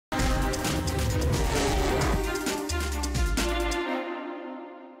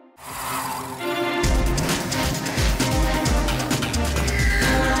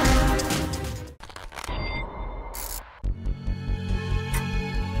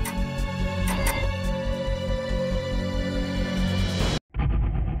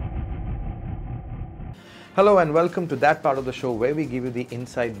Hello and welcome to that part of the show where we give you the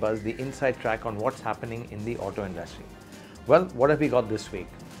inside buzz, the inside track on what's happening in the auto industry. Well, what have we got this week?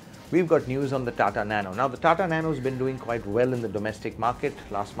 We've got news on the Tata Nano. Now, the Tata Nano has been doing quite well in the domestic market.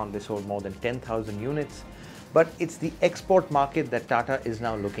 Last month, they sold more than 10,000 units. But it's the export market that Tata is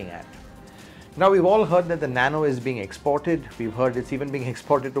now looking at. Now, we've all heard that the Nano is being exported. We've heard it's even being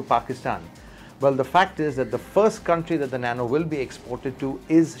exported to Pakistan. Well, the fact is that the first country that the Nano will be exported to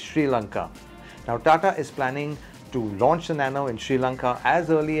is Sri Lanka. Now, Tata is planning to launch the Nano in Sri Lanka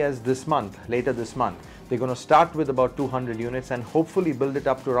as early as this month, later this month. They're going to start with about 200 units and hopefully build it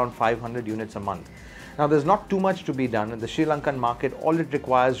up to around 500 units a month. Now, there's not too much to be done. In the Sri Lankan market, all it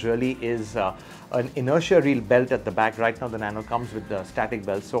requires really is an inertia reel belt at the back. Right now, the Nano comes with the static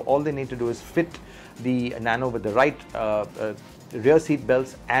belts. So all they need to do is fit the Nano with the right rear seat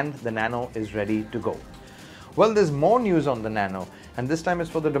belts and the Nano is ready to go. Well, there's more news on the Nano, and this time it's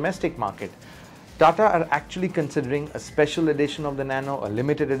for the domestic market. Tata are actually considering a special edition of the Nano, a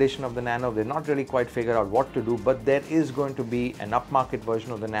limited edition of the Nano. They're not really quite figured out what to do, but there is going to be an upmarket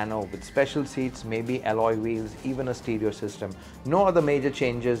version of the Nano with special seats, maybe alloy wheels, even a stereo system. No other major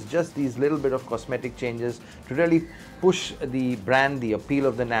changes, just these little bit of cosmetic changes to really push the brand, the appeal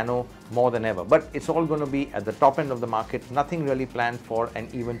of the Nano more than ever. But it's all going to be at the top end of the market, nothing really planned for an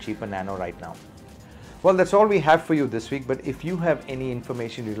even cheaper Nano right now. Well, that's all we have for you this week, but if you have any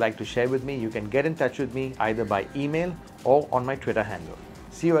information you'd like to share with me, you can get in touch with me either by email or on my Twitter handle.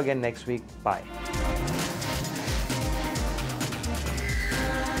 See you again next week. Bye.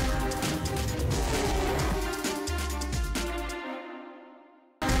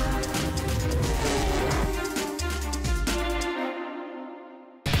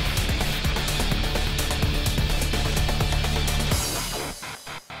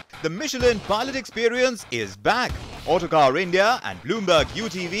 The Michelin Pilot Experience is back. Autocar India and Bloomberg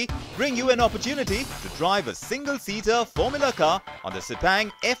UTV bring you an opportunity to drive a single-seater Formula car on the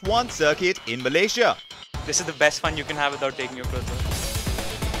Sepang F1 circuit in Malaysia. This is the best fun you can have without taking your clothes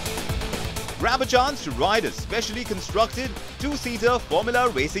off. Grab a chance to ride a specially constructed two-seater Formula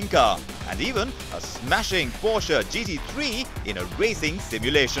racing car and even a smashing Porsche GT3 in a racing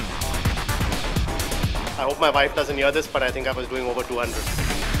simulation. I hope my wife doesn't hear this, but I think I was doing over 200.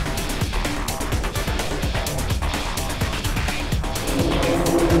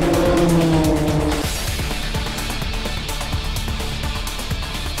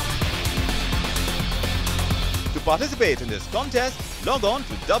 To participate in this contest, log on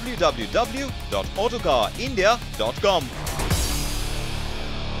to www.autocarindia.com.